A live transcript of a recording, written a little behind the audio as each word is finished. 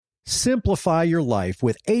Simplify your life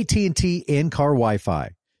with AT&T in-car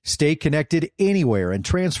Wi-Fi. Stay connected anywhere and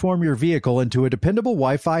transform your vehicle into a dependable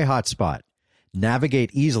Wi-Fi hotspot.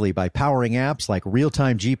 Navigate easily by powering apps like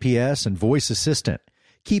real-time GPS and voice assistant.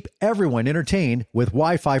 Keep everyone entertained with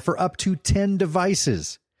Wi-Fi for up to 10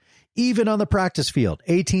 devices. Even on the practice field,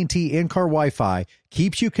 AT&T in-car Wi-Fi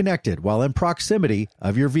keeps you connected while in proximity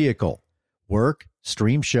of your vehicle. Work,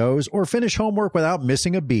 stream shows, or finish homework without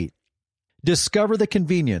missing a beat. Discover the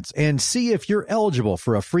convenience and see if you're eligible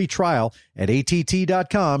for a free trial at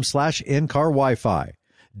att.com/in-car Wi-Fi.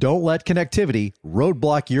 Don't let connectivity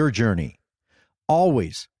roadblock your journey.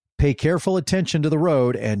 Always pay careful attention to the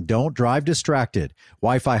road and don't drive distracted.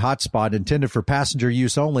 Wi-Fi hotspot intended for passenger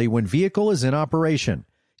use only when vehicle is in operation.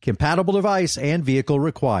 Compatible device and vehicle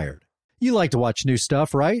required. You like to watch new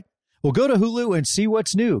stuff, right? Well, go to Hulu and see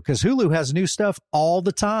what's new, because Hulu has new stuff all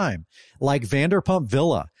the time, like Vanderpump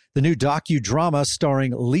Villa, the new docudrama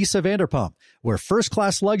starring Lisa Vanderpump, where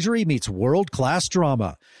first-class luxury meets world-class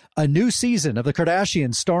drama. A new season of The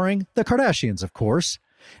Kardashians starring The Kardashians, of course.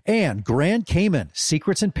 And Grand Cayman,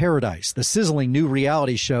 Secrets in Paradise, the sizzling new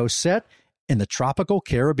reality show set in the tropical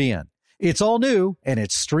Caribbean. It's all new, and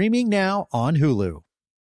it's streaming now on Hulu.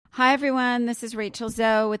 Hi, everyone. This is Rachel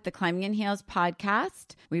Zoe with the Climbing in Heels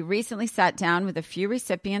podcast. We recently sat down with a few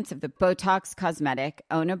recipients of the Botox Cosmetic,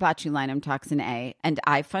 Onabotulinum Toxin A, and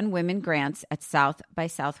I Fund Women grants at South by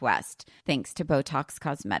Southwest, thanks to Botox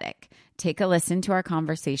Cosmetic. Take a listen to our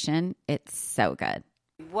conversation. It's so good.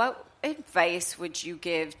 What advice would you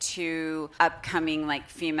give to upcoming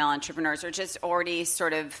female entrepreneurs, or just already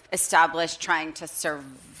sort of established, trying to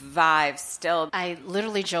survive still? I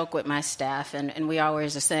literally joke with my staff, and we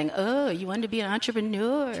always are saying, oh, you want to be an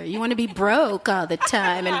entrepreneur? You want to be broke all the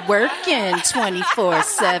time and working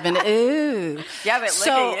 24/7? Ooh. Yeah, but look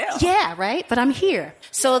at you. Yeah, right? But I'm here.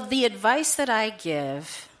 So the advice that I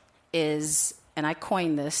give is, and I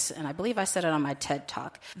coined this, and I believe I said it on my TED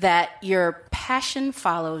Talk, that your passion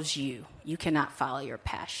follows you. You cannot follow your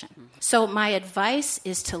passion. Mm-hmm. So my advice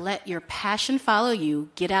is to let your passion follow you,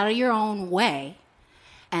 get out of your own way,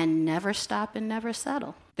 and never stop and never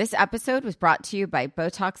settle. This episode was brought to you by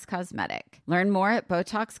Botox Cosmetic. Learn more at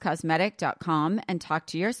BotoxCosmetic.com and talk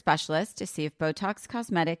to your specialist to see if Botox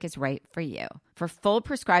Cosmetic is right for you. For full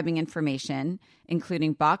prescribing information,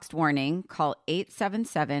 including boxed warning, call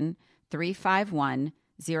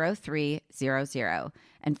 877-351-0300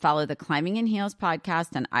 and follow the Climbing in Heels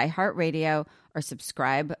podcast on iHeartRadio or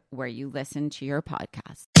subscribe where you listen to your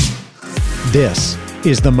podcast. This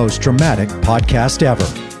is the most dramatic podcast ever,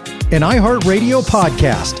 an iHeartRadio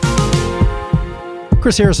podcast.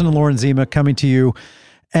 Chris Harrison and Lauren Zima coming to you,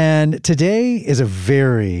 and today is a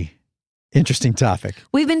very interesting topic.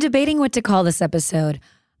 We've been debating what to call this episode.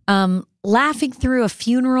 Laughing through a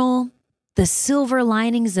funeral, the silver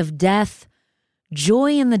linings of death,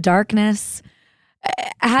 joy in the darkness.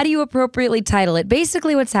 How do you appropriately title it?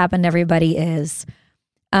 Basically, what's happened, everybody, is,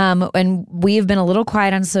 and we've been a little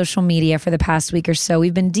quiet on social media for the past week or so.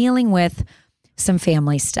 We've been dealing with some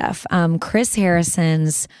family stuff. Chris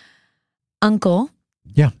Harrison's uncle.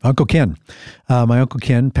 Yeah, Uncle Ken. My Uncle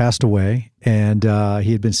Ken passed away, and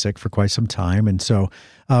he had been sick for quite some time. And so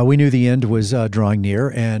we knew the end was drawing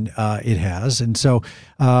near, and it has. And so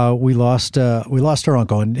we lost our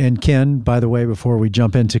uncle. And Ken, by the way, before we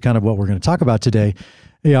jump into kind of what we're going to talk about today,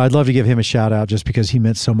 I'd love to give him a shout out just because he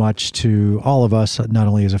meant so much to all of us, not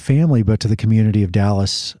only as a family, but to the community of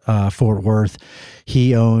Dallas, Fort Worth.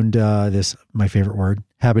 He owned this, my favorite word,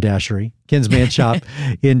 haberdashery, Ken's Man Shop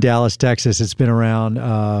in Dallas, Texas. It's been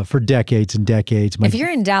around for decades and decades. If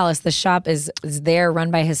you're in Dallas, the shop is there,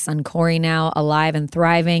 run by his son Corey now, alive and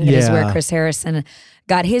thriving. It is where Chris Harrison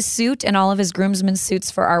got his suit and all of his groomsmen's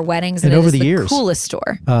suits for our weddings. And over the years, coolest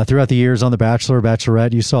store. Throughout the years on The Bachelor,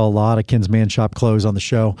 Bachelorette, you saw a lot of Ken's Man Shop clothes on the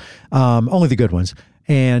show, only the good ones.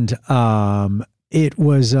 And it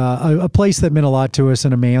was a place that meant a lot to us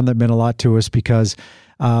and a man that meant a lot to us because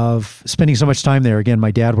of spending so much time there. Again,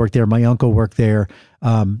 my dad worked there. My uncle worked there,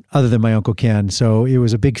 other than my Uncle Ken. So it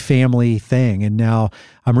was a big family thing. And now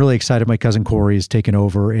I'm really excited my cousin Corey has taken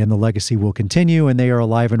over and the legacy will continue. And they are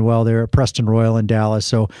alive and well there at Preston Royal in Dallas.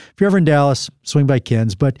 So if you're ever in Dallas, swing by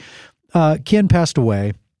Ken's. But Ken passed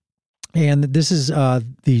away. And this is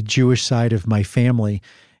the Jewish side of my family.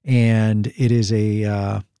 And it is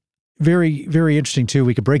a very, very interesting too.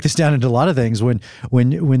 We could break this down into a lot of things. When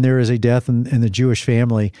there is a death in the Jewish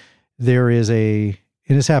family, there is and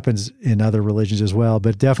this happens in other religions as well,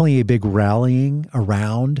 but definitely a big rallying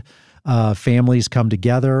around. Families come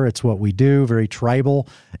together. It's what we do, very tribal,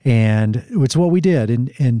 and it's what we did.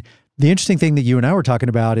 And the interesting thing that you and I were talking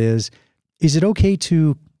about is it okay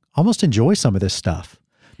to almost enjoy some of this stuff?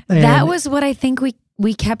 That was what I think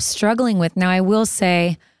we kept struggling with. Now, I will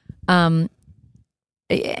say, of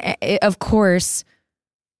course,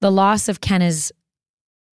 the loss of Ken is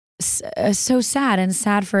so sad, and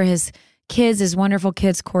sad for his kids, his wonderful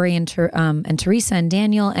kids, Corey and Teresa and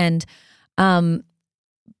Daniel. And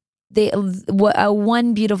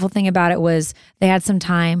one beautiful thing about it was they had some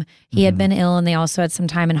time. He had been ill, and they also had some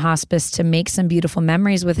time in hospice to make some beautiful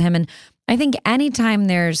memories with him. And I think anytime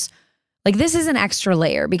there's, like, this is an extra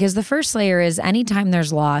layer, because the first layer is anytime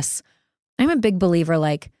there's loss, I'm a big believer,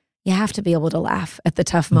 like, you have to be able to laugh at the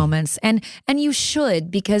tough moments. And you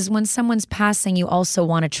should, because when someone's passing, you also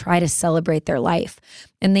want to try to celebrate their life.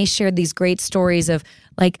 And they shared these great stories of,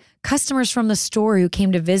 like, customers from the store who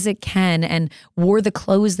came to visit Ken and wore the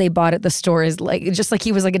clothes they bought at the store, is like, just like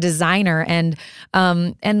he was like a designer, and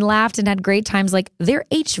laughed and had great times. Like, their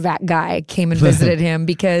HVAC guy came and visited him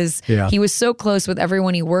because he was so close with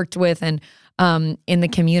everyone he worked with and in the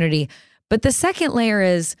community. But the second layer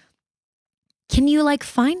is, can you, like,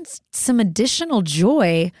 find some additional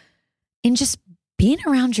joy in just being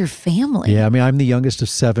around your family? Yeah, I mean, I'm the youngest of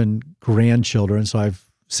 7 grandchildren, so I have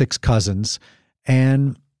 6 cousins,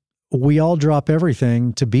 and we all drop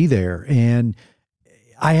everything to be there. And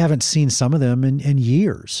I haven't seen some of them in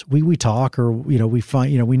years. We talk, or, we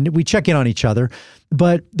find, we check in on each other.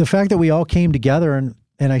 But the fact that we all came together and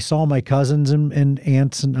I saw my cousins and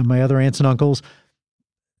aunts and my other aunts and uncles,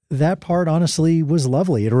 that part honestly was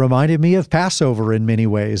lovely. It reminded me of Passover in many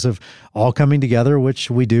ways, of all coming together,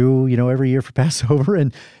 which we do, every year for Passover.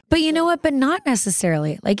 But you know what? But not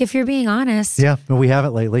necessarily. Like, if you're being honest. Yeah, but we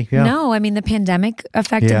haven't lately. Yeah. No, I mean, the pandemic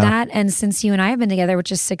affected that. And since you and I have been together,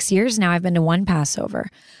 which is 6 years now, I've been to one Passover.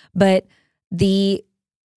 But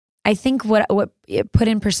I think what it put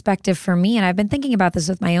in perspective for me, and I've been thinking about this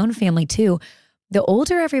with my own family too, the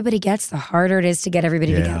older everybody gets, the harder it is to get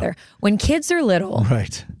everybody together. When kids are little,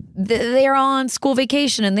 right, they're all on school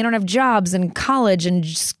vacation and they don't have jobs and college and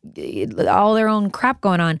just all their own crap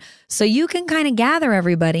going on. So you can kind of gather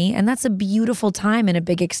everybody, and that's a beautiful time in a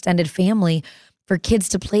big extended family for kids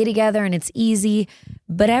to play together, and it's easy.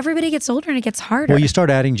 But everybody gets older and it gets harder. Well, you start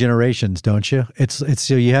adding generations, don't you? It's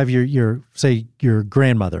so you have your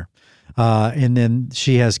grandmother, and then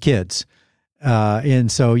she has kids,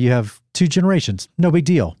 and so you have 2 generations. No big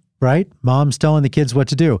deal, right? Mom's telling the kids what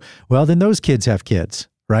to do. Well, then those kids have kids,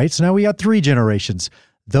 right? So now we got 3 generations.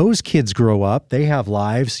 Those kids grow up. They have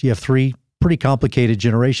lives. You have 3 pretty complicated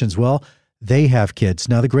generations. Well, they have kids.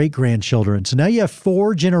 Now the great-grandchildren. So now you have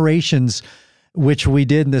 4 generations, which we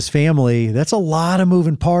did in this family. That's a lot of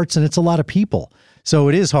moving parts, and it's a lot of people. So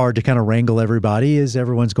it is hard to kind of wrangle everybody as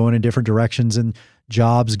everyone's going in different directions, and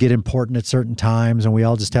jobs get important at certain times, and we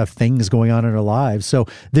all just have things going on in our lives. So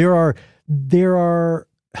there are,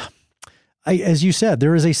 as you said,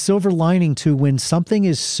 there is a silver lining to when something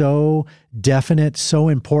is so definite, so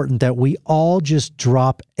important, that we all just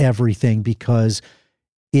drop everything because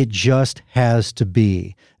it just has to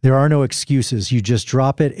be. There are no excuses. You just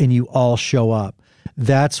drop it and you all show up.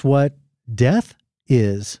 That's what death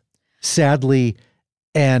is, sadly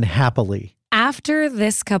and happily. After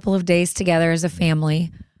this couple of days together as a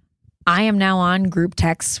family, I am now on group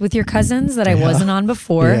texts with your cousins that I wasn't on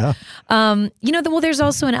before. Yeah. Well, there's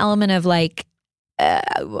also an element of, like,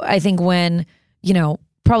 I think when,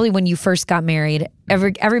 probably when you first got married,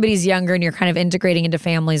 everybody's younger and you're kind of integrating into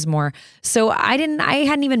families more. So I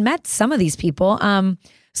hadn't even met some of these people.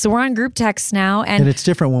 So we're on group texts now. And it's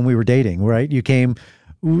different when we were dating, right? You came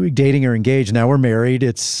dating or engaged. Now we're married.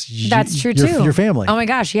 That's true too. Your family. Oh my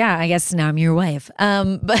gosh. Yeah. I guess now I'm your wife.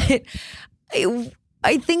 But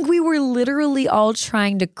I think we were literally all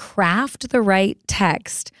trying to craft the right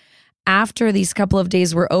text after these couple of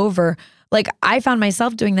days were over. Like, I found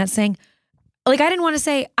myself doing that, saying, like, I didn't want to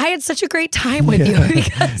say, I had such a great time with you,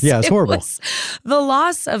 because it's horrible. Was the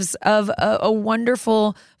loss of a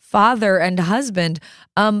wonderful father and husband.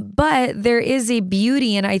 But there is a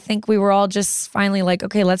beauty, and I think we were all just finally like,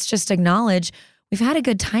 okay, let's just acknowledge we've had a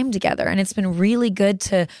good time together, and it's been really good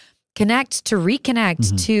to connect, to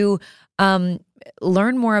reconnect, to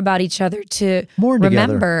learn more about each other, to more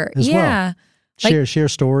remember. As well. Share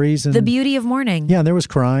stories. And the beauty of mourning. Yeah, and there was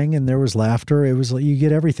crying and there was laughter. It was like, you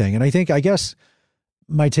get everything. And I guess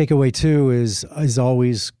my takeaway too is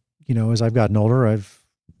always, as I've gotten older, I've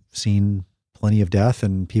seen plenty of death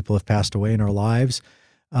and people have passed away in our lives,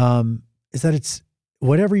 is that it's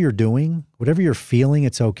whatever you're doing, whatever you're feeling,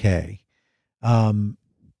 it's okay. And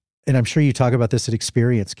I'm sure you talk about this at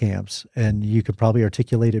experience camps, and you could probably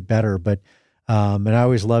articulate it better, but and I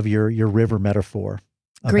always love your river metaphor.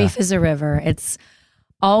 Grief is a river. It's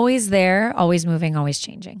always there, always moving, always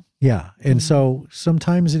changing. Yeah. And so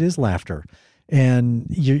sometimes it is laughter. And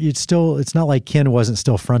it's not like Ken wasn't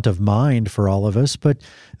still front of mind for all of us, but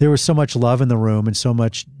there was so much love in the room and so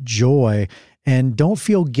much joy. And don't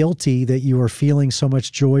feel guilty that you are feeling so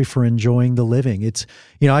much joy for enjoying the living. It's,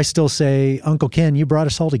 I still say, Uncle Ken, you brought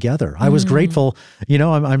us all together. I was grateful.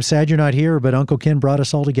 I'm sad you're not here, but Uncle Ken brought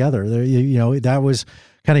us all together. That was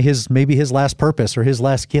kind of maybe his last purpose or his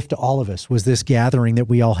last gift to all of us, was this gathering that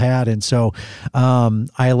we all had. And so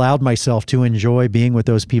I allowed myself to enjoy being with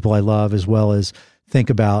those people I love, as well as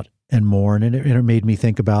think about and mourn. And it made me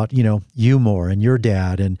think about, you more and your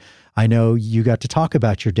dad. And I know you got to talk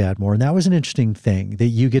about your dad more. And that was an interesting thing, that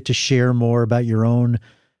you get to share more about your own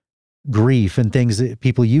grief and things that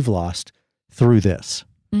people you've lost through this.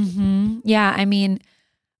 Mm-hmm. Yeah. I mean,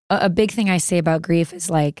 a big thing I say about grief is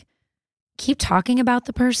like, keep talking about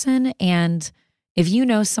the person. And if you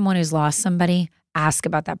know someone who's lost somebody, ask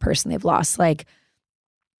about that person they've lost. Like,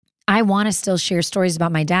 I want to still share stories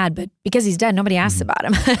about my dad, but because he's dead, nobody asks about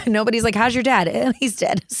him. Nobody's like, how's your dad? He's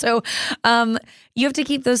dead. So you have to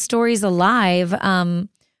keep those stories alive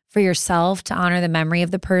for yourself, to honor the memory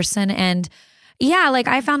of the person. And yeah, like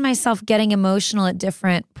I found myself getting emotional at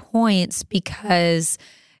different points because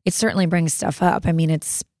it certainly brings stuff up. I mean,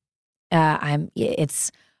 it's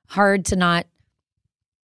hard to not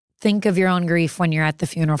think of your own grief when you're at the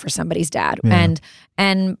funeral for somebody's dad. Yeah.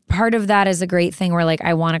 And part of that is a great thing where like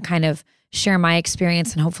I want to kind of share my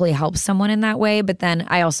experience and hopefully help someone in that way. But then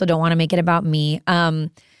I also don't want to make it about me.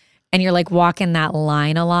 And you're like walking that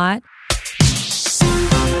line a lot.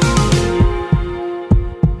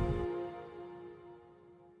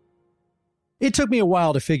 It took me a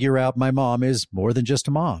while to figure out my mom is more than just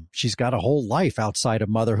a mom. She's got a whole life outside of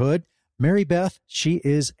motherhood. Mary Beth, she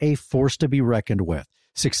is a force to be reckoned with.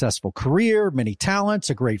 Successful career, many talents,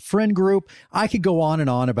 a great friend group. I could go on and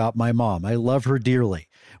on about my mom. I love her dearly.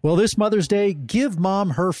 Well, this Mother's Day, give Mom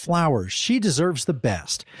her flowers. She deserves the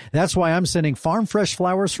best. That's why I'm sending farm fresh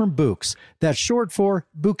flowers from Books. That's short for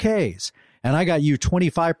bouquets. And I got you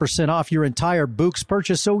 25% off your entire Books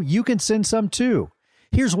purchase, so you can send some too.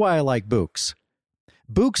 Here's why I like Books.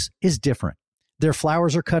 Books is different. Their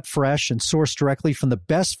flowers are cut fresh and sourced directly from the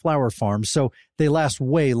best flower farms, so they last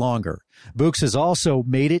way longer. Books has also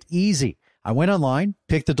made it easy. I went online,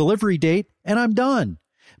 picked the delivery date, and I'm done.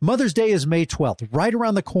 Mother's Day is May 12th, right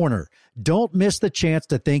around the corner. Don't miss the chance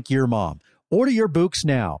to thank your mom. Order your Books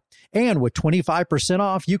now. And with 25%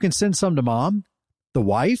 off, you can send some to mom, the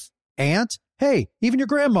wife, aunt, hey, even your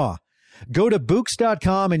grandma. Go to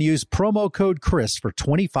Books.com and use promo code Chris for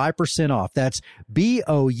 25% off. That's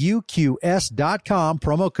BOUQS.com,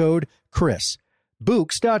 promo code Chris.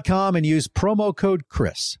 Books.com and use promo code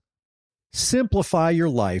Chris. Simplify your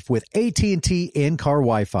life with AT&T in-car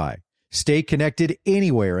Wi-Fi. Stay connected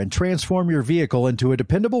anywhere and transform your vehicle into a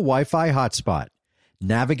dependable Wi-Fi hotspot.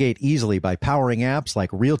 Navigate easily by powering apps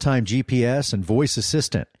like real-time GPS and voice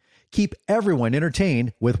assistant. Keep everyone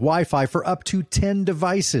entertained with Wi-Fi for up to 10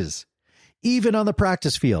 devices. Even on the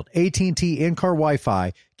practice field, AT&T in-car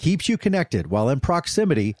Wi-Fi keeps you connected while in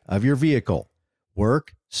proximity of your vehicle.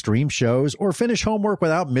 Work, stream shows, or finish homework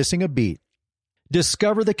without missing a beat.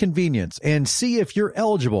 Discover the convenience and see if you're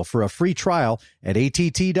eligible for a free trial at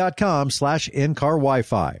att.com/in-car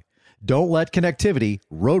Wi-Fi. Don't let connectivity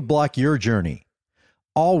roadblock your journey.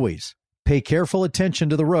 Always pay careful attention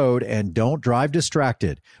to the road and don't drive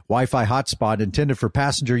distracted. Wi-Fi hotspot intended for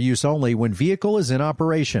passenger use only when vehicle is in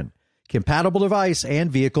operation. Compatible device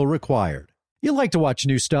and vehicle required. You like to watch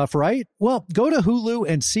new stuff, right? Well, go to Hulu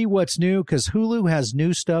and see what's new, because Hulu has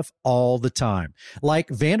new stuff all the time. Like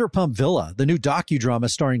Vanderpump Villa, the new docudrama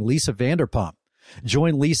starring Lisa Vanderpump.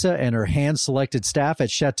 Join Lisa and her hand-selected staff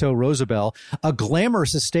at Chateau Rosabelle, a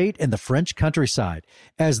glamorous estate in the French countryside,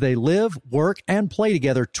 as they live, work, and play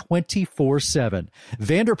together 24/7.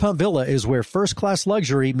 Vanderpump Villa is where first-class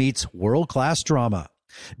luxury meets world-class drama.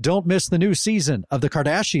 Don't miss the new season of The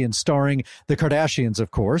Kardashians, starring The Kardashians,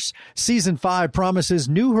 of course. Season 5 promises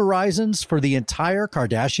new horizons for the entire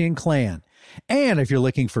Kardashian clan. And if you're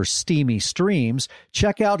looking for steamy streams,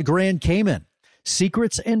 check out Grand Cayman.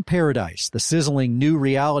 Secrets in Paradise, the sizzling new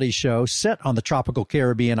reality show set on the tropical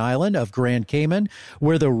Caribbean island of Grand Cayman,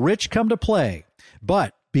 where the rich come to play.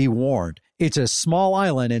 But be warned, it's a small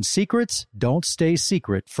island and secrets don't stay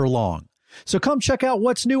secret for long. So come check out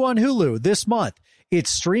what's new on Hulu this month. It's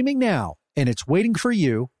streaming now, and it's waiting for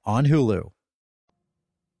you on Hulu.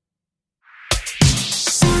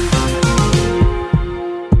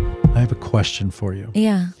 I have a question for you.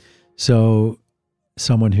 Yeah. So,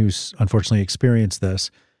 someone who's unfortunately experienced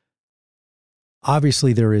this,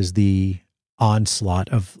 obviously there is the onslaught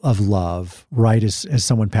of love, right, as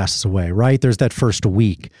someone passes away, right? There's that first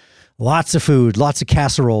week. lots of food, lots of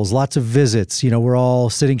casseroles, lots of visits. We're all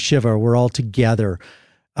sitting shiva, we're all together.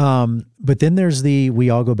 But then there's we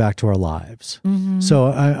all go back to our lives. Mm-hmm.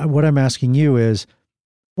 So what I'm asking you is,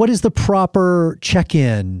 what is the proper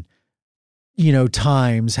check-in,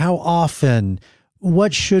 times? How often?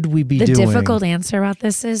 What should we be doing? The difficult answer about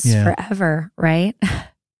this is forever, right?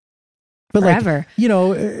 But forever.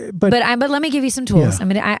 But let me give you some tools.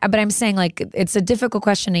 Yeah. But I'm saying it's a difficult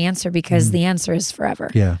question to answer because the answer is forever.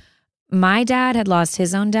 Yeah. My dad had lost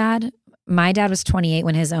his own dad. My dad was 28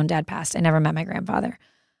 when his own dad passed. I never met my grandfather.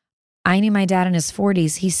 I knew my dad in his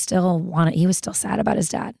 40s. He was still sad about his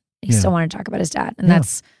dad. He still wanted to talk about his dad. And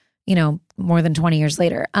that's, more than 20 years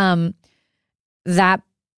later.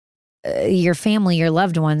 Your family, your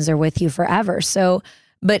loved ones are with you forever. So,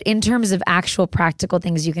 but in terms of actual practical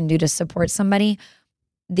things you can do to support somebody,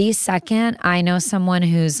 the second I know someone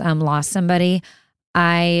who's lost somebody,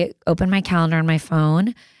 I open my calendar on my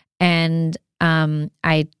phone and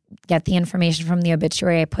I get the information from the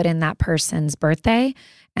obituary. I put in that person's birthday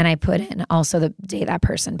and I put in also the day that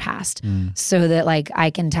person passed so that I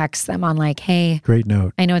can text them on hey, great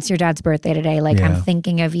note. I know it's your dad's birthday today. I'm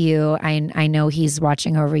thinking of you. I know he's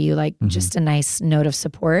watching over you. Just a nice note of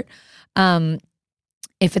support.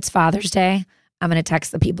 If it's Father's Day, I'm going to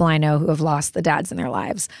text the people I know who have lost the dads in their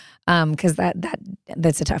lives. Cause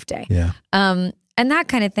that's a tough day. Yeah. And that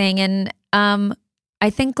kind of thing. And, I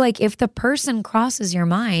think if the person crosses your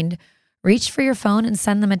mind, reach for your phone and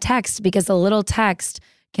send them a text because a little text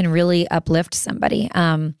can really uplift somebody.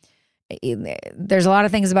 There's a lot of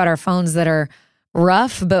things about our phones that are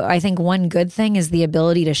rough, but I think one good thing is the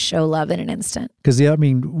ability to show love in an instant. Because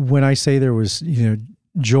when I say there was,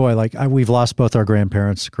 joy, we've lost both our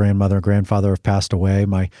grandparents, grandmother and grandfather have passed away.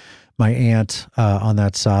 My aunt on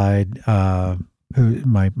that side,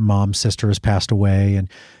 my mom's sister has passed away. And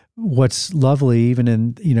what's lovely, even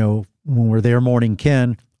in, when we're there mourning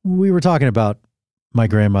kin, we were talking about my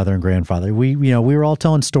grandmother and grandfather. We were all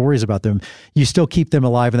telling stories about them. You still keep them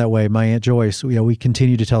alive in that way. My Aunt Joyce, we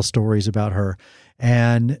continue to tell stories about her.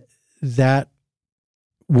 And that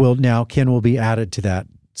kin will be added to that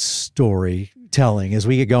storytelling as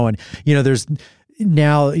we get going. There's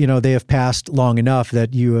now, they have passed long enough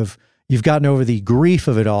that you've gotten over the grief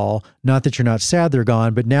of it all. Not that you're not sad they're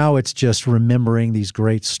gone, but now it's just remembering these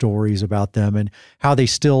great stories about them and how they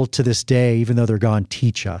still to this day, even though they're gone,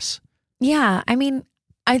 teach us. Yeah.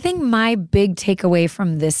 I think my big takeaway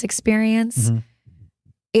from this experience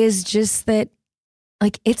is just that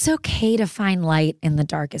it's okay to find light in the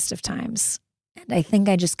darkest of times. And I think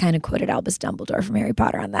I just kind of quoted Albus Dumbledore from Harry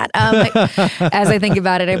Potter on that. As I think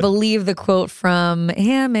about it, I believe the quote from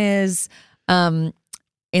him is,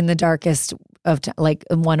 in the darkest of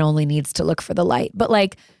one only needs to look for the light. But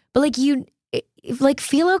you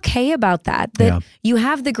feel okay about that you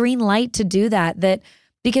have the green light to do that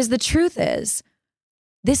because the truth is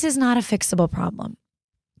this is not a fixable problem.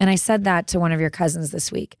 And I said that to one of your cousins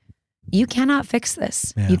this week. You cannot fix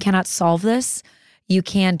this. Yeah. You cannot solve this. You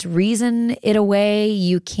can't reason it away.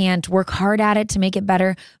 You can't work hard at it to make it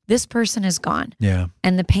better. This person is gone. Yeah.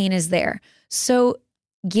 And the pain is there. So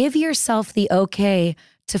give yourself the okay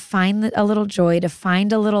to find a little joy, to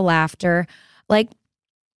find a little laughter,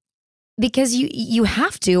 because you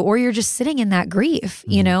have to, or you're just sitting in that grief,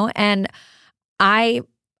 and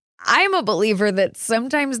I'm a believer that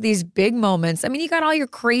sometimes these big moments, you got all your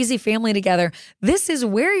crazy family together. This is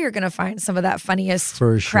where you're going to find some of that funniest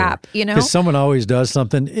crap, Because someone always does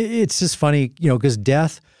something. It's just funny, because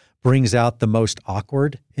death brings out the most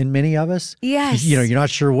awkward in many of us. Yes. You're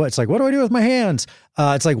not sure what do I do with my hands?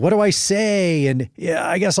 It's what do I say? And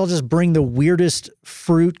I guess I'll just bring the weirdest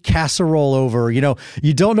fruit casserole over. You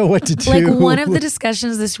don't know what to do. One of the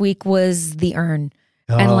discussions this week was the urn.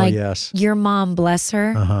 Yes. Your mom, bless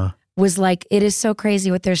her, was it is so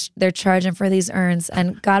crazy what they're charging for these urns.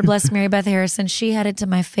 And God bless Mary Beth Harrison. She headed to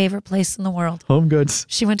my favorite place in the world. Home Goods.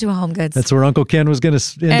 She went to a Home Goods. That's where Uncle Ken was going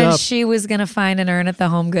to end up. And she was going to find an urn at the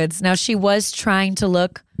Home Goods. Now, she was trying to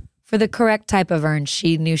look for the correct type of urn.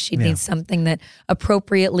 She knew she'd need something that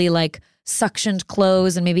appropriately suctioned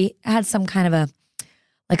clothes and maybe had some kind of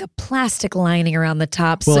a plastic lining around the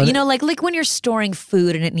top. Well, so, like when you're storing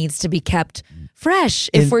food and it needs to be kept fresh,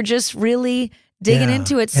 if we're just really digging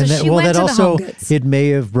into it. So she went to the Home Goods. It may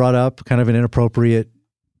have brought up kind of an inappropriate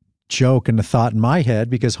joke and a thought in my head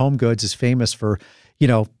because Home Goods is famous for,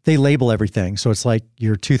 they label everything. So it's like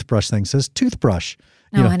your toothbrush thing says toothbrush.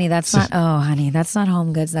 No, honey, that's not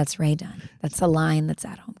Home Goods. That's Ray Dunn. That's a line that's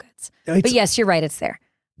at Home Goods. But yes, you're right. It's there.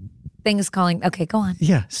 Things calling. Okay, go on.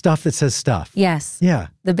 Yeah, stuff that says stuff. Yes. Yeah.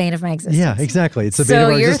 The bane of my existence. Yeah, exactly. It's the bane of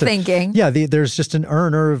our existence. So you're thinking. Yeah, there's just an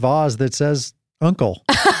urn or a vase that says, uncle,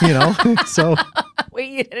 so. Wait,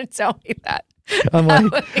 you didn't tell me that. I'm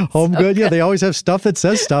like, home good. Yeah, they always have stuff that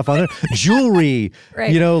says stuff on it. Jewelry,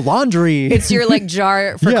 right. Laundry. It's your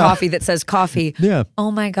jar for coffee that says coffee. Yeah.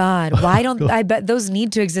 Oh my God. Why don't, I bet those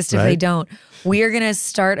need to exist if they don't. We are going to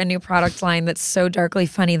start a new product line that's so darkly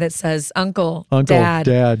funny that says Uncle,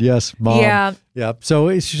 Dad, yes, Mom. Yeah.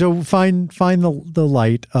 So find the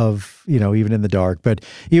light of, even in the dark. But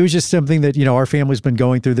it was just something that, our family's been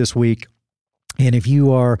going through this week. And if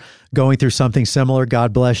you are going through something similar,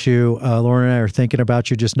 God bless you. Lauren and I are thinking about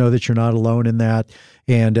you. Just know that you're not alone in that,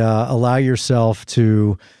 and allow yourself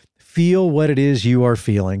to feel what it is you are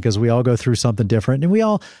feeling, because we all go through something different. And we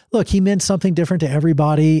all, he meant something different to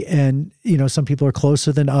everybody. And, some people are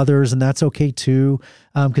closer than others, and that's okay too.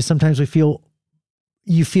 Because sometimes you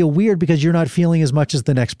feel weird because you're not feeling as much as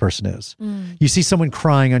the next person is. You see someone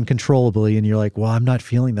crying uncontrollably and you're like, well, I'm not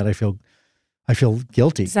feeling that. I feel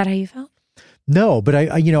guilty. Is that how you felt? No,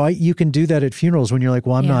 but you can do that at funerals when you're like,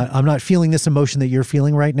 well, I'm not feeling this emotion that you're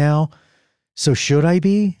feeling right now. So should I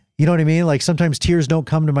be? You know what I mean? Like sometimes tears don't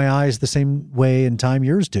come to my eyes the same way in time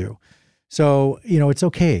yours do. So, it's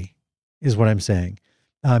okay is what I'm saying.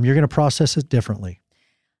 You're going to process it differently.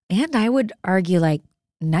 And I would argue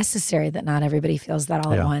necessary that not everybody feels that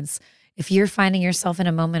all at once. If you're finding yourself in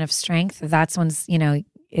a moment of strength, that's when,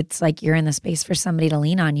 it's like you're in the space for somebody to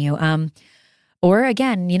lean on you. Or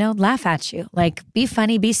again, laugh at you. Be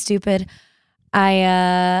funny, be stupid.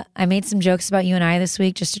 I made some jokes about you and I this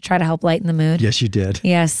week just to try to help lighten the mood. Yes, you did.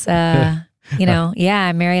 Yes. I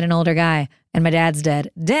married an older guy and my dad's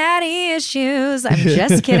dead. Daddy issues. I'm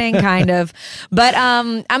just kidding, kind of. But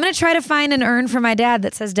I'm going to try to find an urn for my dad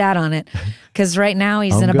that says dad on it, because right now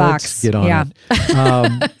he's in a box. Get on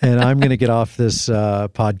it. And I'm going to get off this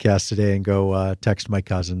podcast today and go text my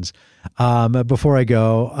cousins. Before I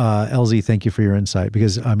go, LZ, thank you for your insight,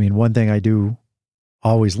 because one thing I do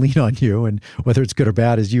always lean on you, and whether it's good or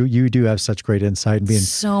bad, is you do have such great insight and being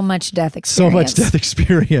so much death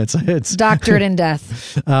experience. It's doctorate in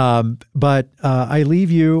death. But I leave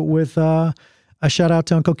you with a shout out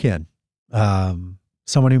to Uncle Ken,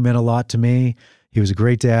 someone who meant a lot to me. He was a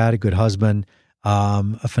great dad, a good husband,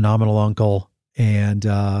 a phenomenal uncle, and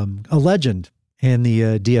a legend in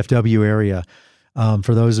the DFW area.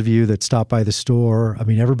 For those of you that stopped by the store,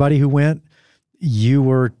 everybody who went, you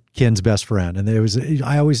were Ken's best friend. And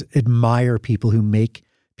I always admire people who make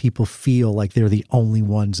people feel like they're the only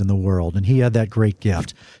ones in the world. And he had that great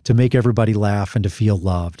gift to make everybody laugh and to feel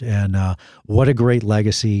loved. And what a great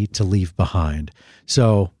legacy to leave behind.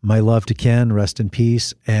 So my love to Ken, rest in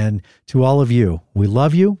peace. And to all of you, we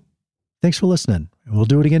love you. Thanks for listening. And we'll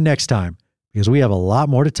do it again next time, because we have a lot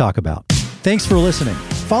more to talk about. Thanks for listening.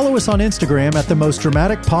 Follow us on Instagram at The Most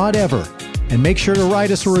Dramatic Pod Ever. And make sure to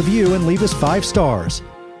write us a review and leave us 5 stars.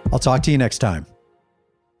 I'll talk to you next time.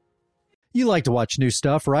 You like to watch new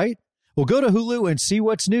stuff, right? Well, go to Hulu and see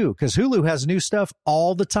what's new, because Hulu has new stuff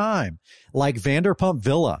all the time, like Vanderpump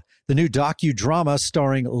Villa, the new docudrama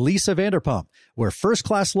starring Lisa Vanderpump, where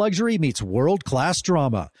first-class luxury meets world-class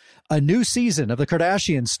drama. A new season of The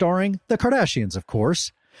Kardashians starring The Kardashians, of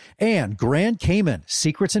course. And Grand Cayman,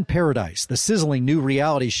 Secrets in Paradise, the sizzling new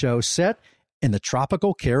reality show set in the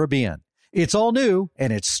tropical Caribbean. It's all new,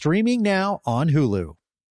 and it's streaming now on Hulu.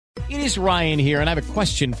 It is Ryan here, and I have a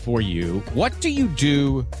question for you. What do you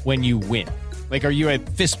do when you win? Are you a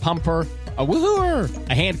fist pumper, a woohooer,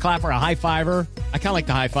 a hand clapper, a high fiver? I kind of like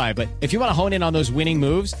the high five, but if you want to hone in on those winning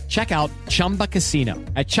moves, check out Chumba Casino.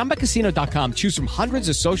 At ChumbaCasino.com, choose from hundreds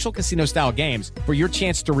of social casino-style games for your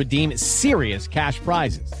chance to redeem serious cash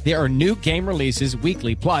prizes. There are new game releases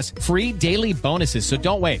weekly, plus free daily bonuses. So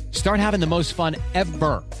don't wait. Start having the most fun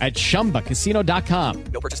ever at ChumbaCasino.com.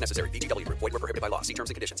 No purchase necessary. VGW. Void where prohibited by law. See terms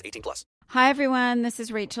and conditions. 18+. Hi, everyone. This is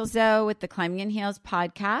Rachel Zoe with the Climbing in Heels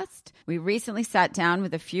podcast. We recently sat down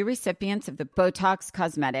with a few recipients of the Botox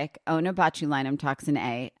Cosmetic, Onabotulinum Toxin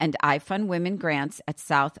A, and iFund Women grants at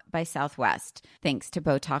South by Southwest, thanks to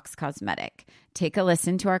Botox Cosmetic. Take a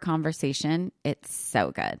listen to our conversation. It's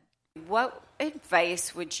so good. What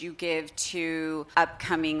advice would you give to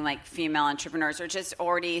upcoming female entrepreneurs, or just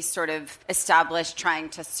already sort of established, trying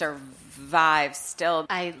to survive still?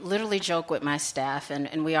 I literally joke with my staff,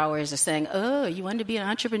 and we always are saying, oh, you want to be an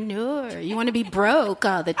entrepreneur? You want to be broke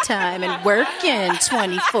all the time and working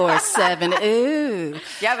 24/7? Ooh.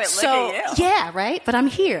 Yeah, but look at you. Yeah, right? But I'm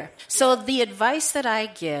here. So the advice that I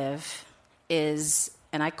give is,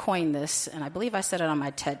 and I coined this, and I believe I said it on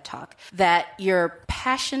my TED Talk, that your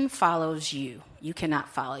passion follows you. You cannot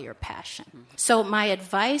follow your passion. So my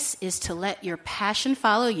advice is to let your passion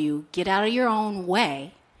follow you, get out of your own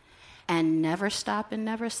way, and never stop and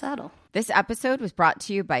never settle. This episode was brought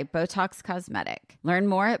to you by Botox Cosmetic. Learn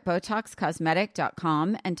more at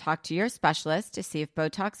BotoxCosmetic.com and talk to your specialist to see if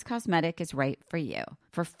Botox Cosmetic is right for you.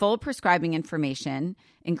 For full prescribing information,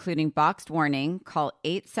 including boxed warning, call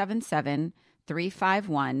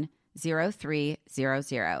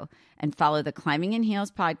 877-351-0300 and follow the Climbing in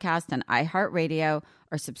Heels podcast on iHeartRadio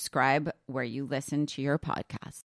or subscribe where you listen to your podcast.